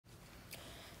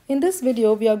In this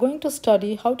video, we are going to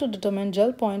study how to determine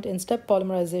gel point in step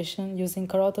polymerization using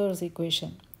Carother's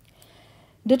equation.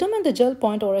 Determine the gel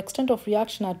point or extent of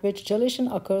reaction at which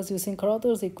gelation occurs using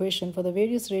Carother's equation for the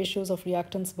various ratios of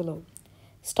reactants below.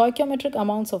 Stoichiometric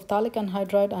amounts of phthalic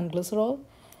anhydride and glycerol.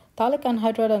 Phthalic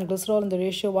anhydride and glycerol in the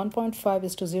ratio 1.5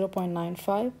 is to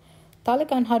 0.95. Phthalic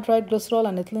anhydride, glycerol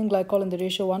and ethylene glycol in the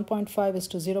ratio 1.5 is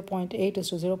to 0.8 is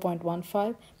to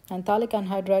 0.15, and phthalic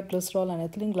anhydride, glycerol and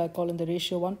ethylene glycol in the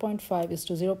ratio 1.5 is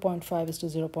to 0.5 is to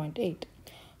 0.8.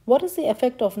 What is the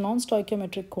effect of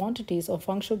non-stoichiometric quantities or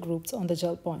functional groups on the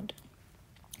gel point?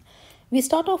 We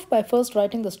start off by first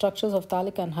writing the structures of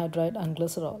phthalic anhydride and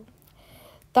glycerol.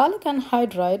 Phthalic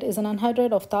anhydride is an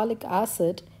anhydride of phthalic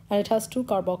acid and it has two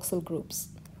carboxyl groups.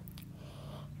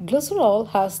 Glycerol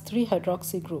has three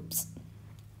hydroxy groups.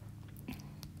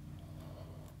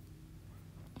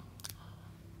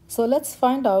 So let's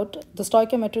find out the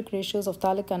stoichiometric ratios of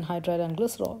phthalic anhydride and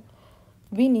glycerol.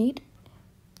 We need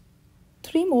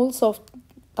 3 moles of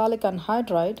phthalic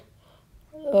anhydride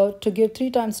to give 3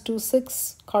 times 2,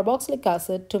 6 carboxylic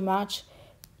acid to match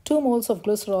 2 moles of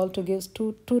glycerol to give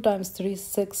 2 times 3,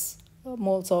 6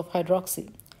 moles of hydroxy.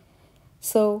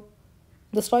 So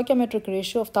the stoichiometric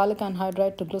ratio of phthalic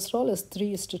anhydride to glycerol is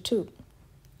 3:2.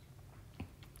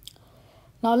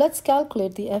 Now let's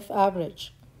calculate the F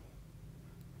average.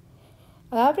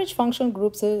 Average functional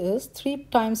groups is 3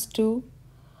 times 2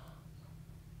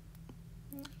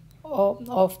 of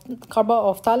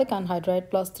phthalic anhydride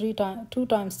plus 2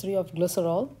 times 3 of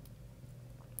glycerol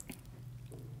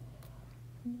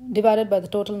divided by the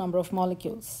total number of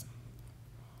molecules.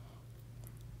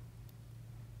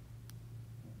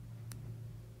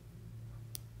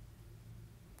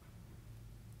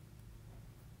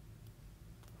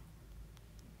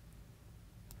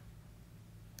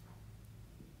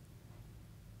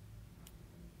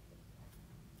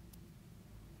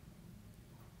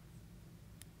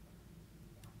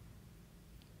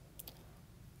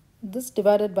 This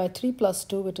divided by 3 plus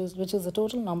 2, which is the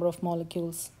total number of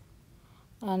molecules,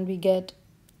 and we get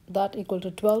that equal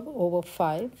to 12 over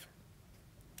 5,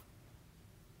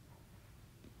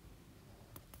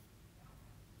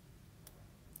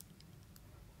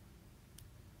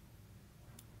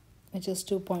 which is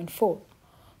 2.4.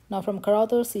 Now from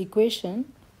Carother's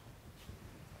equation,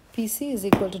 PC is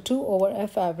equal to 2 over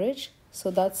F average,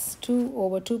 so that's 2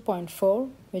 over 2.4,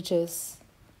 which is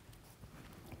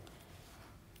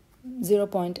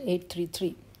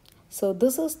 0.833. So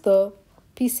this is the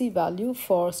PC value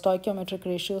for stoichiometric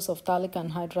ratios of phthalic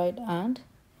anhydride and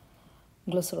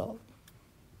glycerol.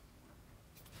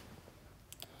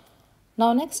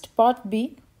 Now next, part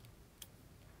B.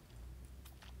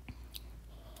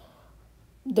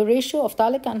 The ratio of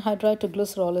phthalic anhydride to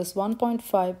glycerol is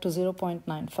 1.5 to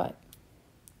 0.95.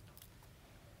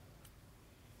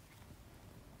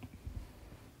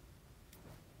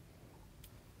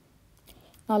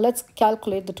 Now let's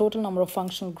calculate the total number of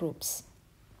functional groups.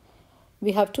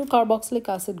 We have 2 carboxylic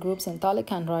acid groups in phthalic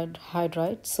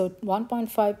anhydride, so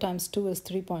 1.5 times 2 is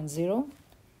 3.0.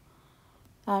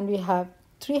 And we have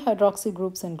 3 hydroxy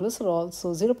groups in glycerol,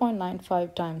 so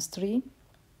 0.95 times 3,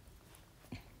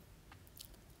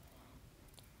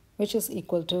 which is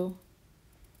equal to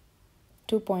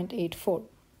 2.85.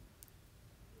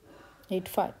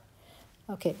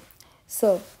 Okay,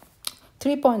 so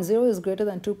 3.0 is greater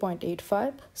than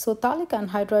 2.85. So phthalic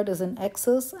anhydride is in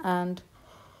excess and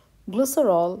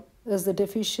glycerol is the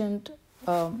deficient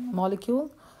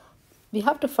molecule. We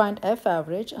have to find F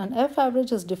average, and F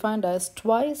average is defined as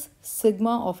twice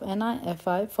sigma of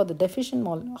NiFi for the deficient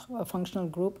functional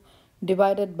group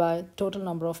divided by total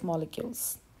number of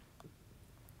molecules.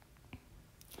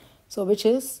 So which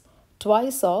is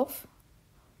twice of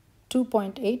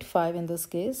 2.85 in this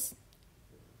case,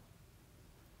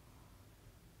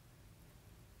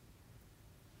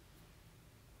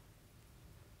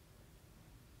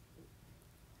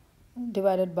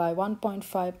 divided by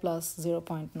 1.5 plus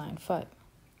 0.95.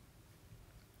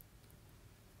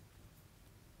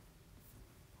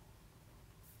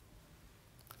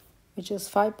 Which is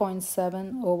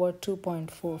 5.7 over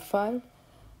 2.45.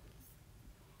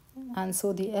 And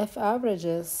so the F average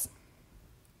is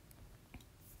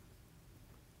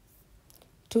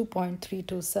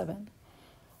 2.327.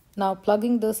 Now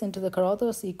plugging this into the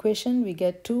Carother's equation, we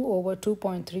get 2 over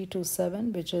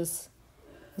 2.327, which is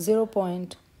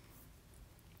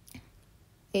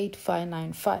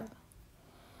 0.8595.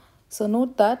 So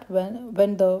note that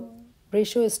when the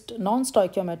ratio is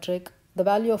non-stoichiometric, the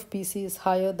value of PC is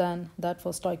higher than that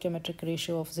for stoichiometric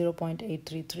ratio of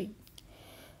 0.833.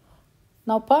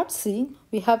 Now part C,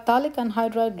 we have phthalic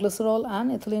anhydride, glycerol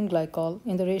and ethylene glycol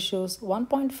in the ratios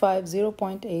 1.5,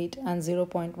 0.8 and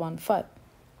 0.15.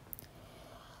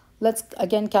 Let's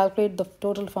again calculate the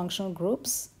total functional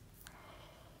groups.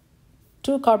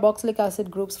 2 carboxylic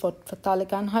acid groups for phthalic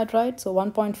anhydride, so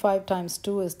 1.5 times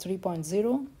 2 is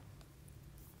 3.0.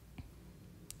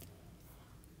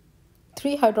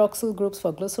 3 hydroxyl groups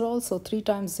for glycerol, so 3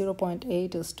 times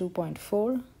 0.8 is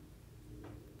 2.4.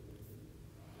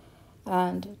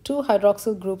 And 2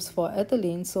 hydroxyl groups for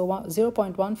ethylene, so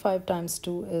 0.15 times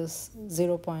 2 is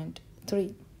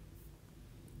 0.3.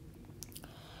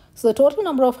 So the total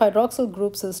number of hydroxyl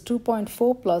groups is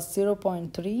 2.4 plus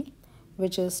 0.3,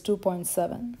 which is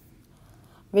 2.7,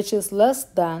 which is less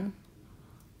than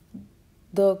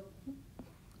the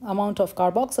amount of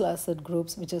carboxyl acid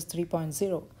groups, which is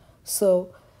 3.0. So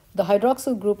the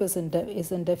hydroxyl group is in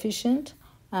deficient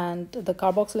and the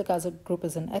carboxylic acid group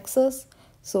is in excess.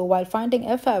 So while finding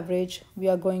F average, we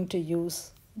are going to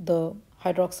use the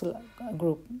hydroxyl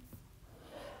group.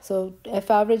 So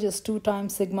F average is 2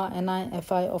 times sigma Ni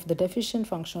Fi of the deficient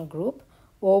functional group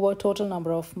over total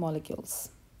number of molecules.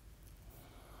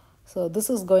 So this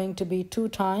is going to be 2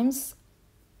 times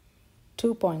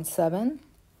 2.7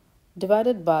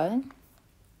 divided by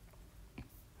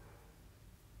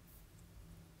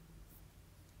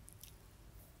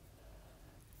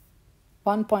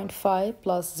 1.5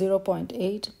 plus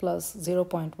 0.8 plus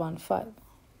 0.15.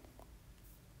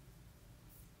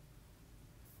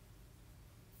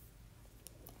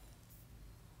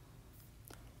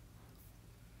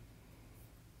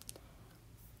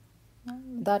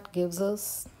 That gives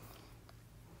us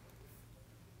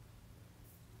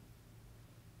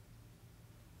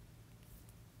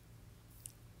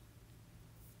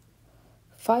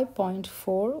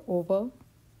 5.4 over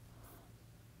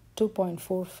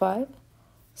 2.45.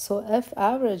 So F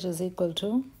average is equal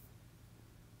to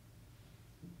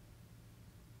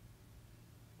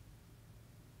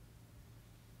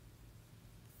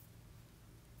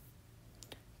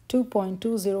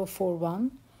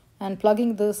 2.2041, and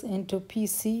plugging this into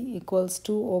PC equals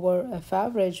 2 over F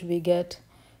average, we get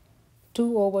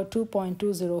 2 over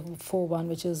 2.2041,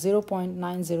 which is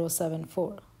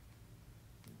 0.9074.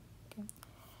 Okay.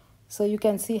 So you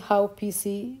can see how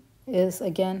PC is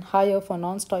again higher for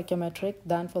non-stoichiometric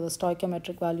than for the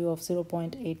stoichiometric value of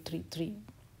 0.833.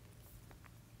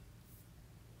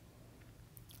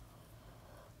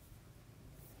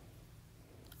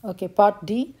 Okay, part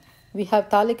D, we have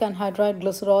phthalic anhydride,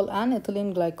 glycerol and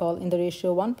ethylene glycol in the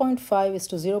ratio 1.5 is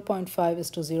to 0.5 is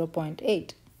to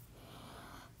 0.8.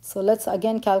 So let's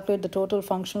again calculate the total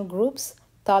functional groups.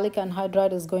 Phthalic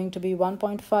anhydride is going to be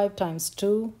 1.5 times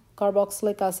 2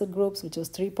 carboxylic acid groups, which is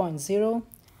 3.0.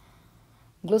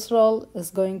 Glycerol is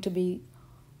going to be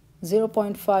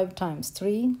 0.5 times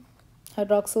 3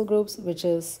 hydroxyl groups, which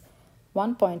is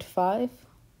 1.5.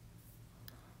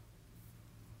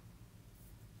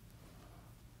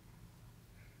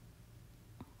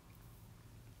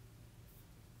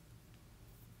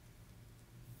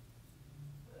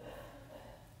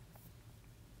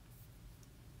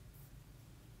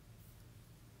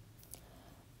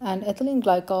 And ethylene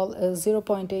glycol is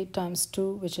 0.8 times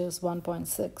 2, which is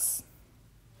 1.6.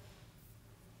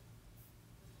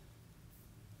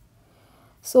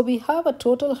 So we have a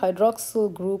total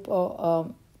hydroxyl group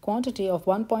or quantity of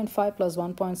 1.5 plus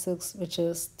 1.6, which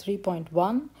is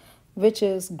 3.1, which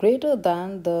is greater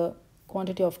than the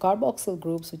quantity of carboxyl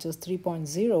groups, which is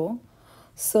 3.0.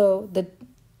 So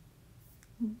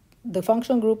the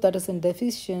functional group that is in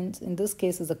deficient in this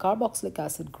case is the carboxylic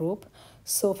acid group.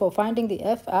 So for finding the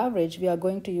F average, we are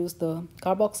going to use the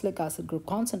carboxylic acid group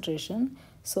concentration.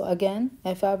 So again,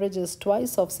 F average is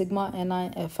twice of sigma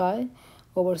Ni Fi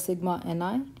over sigma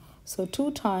Ni. So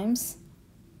 2 times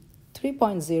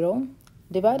 3.0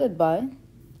 divided by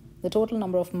the total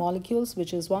number of molecules,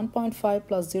 which is 1.5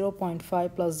 plus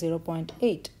 0.5 plus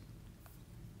 0.8.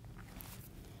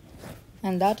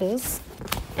 And that is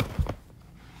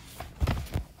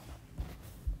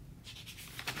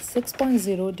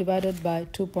 6.0 divided by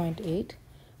 2.8,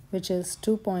 which is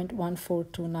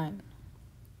 2.1429.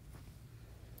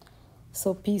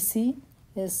 So PC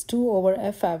is 2 over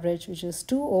F average, which is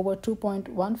 2 over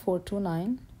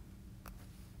 2.1429,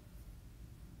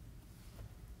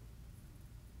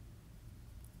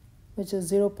 which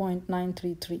is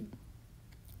 0.933.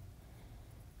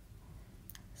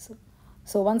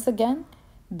 So once again,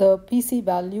 the PC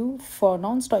value for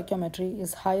non-stoichiometry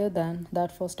is higher than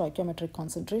that for stoichiometric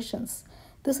concentrations.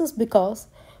 This is because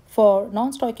for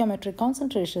non-stoichiometric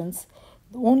concentrations,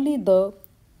 only the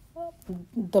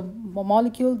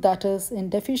molecule that is in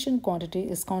deficient quantity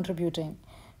is contributing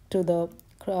to the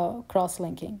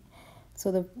cross-linking.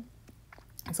 So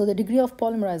the degree of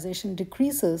polymerization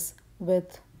decreases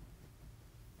with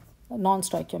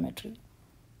non-stoichiometry.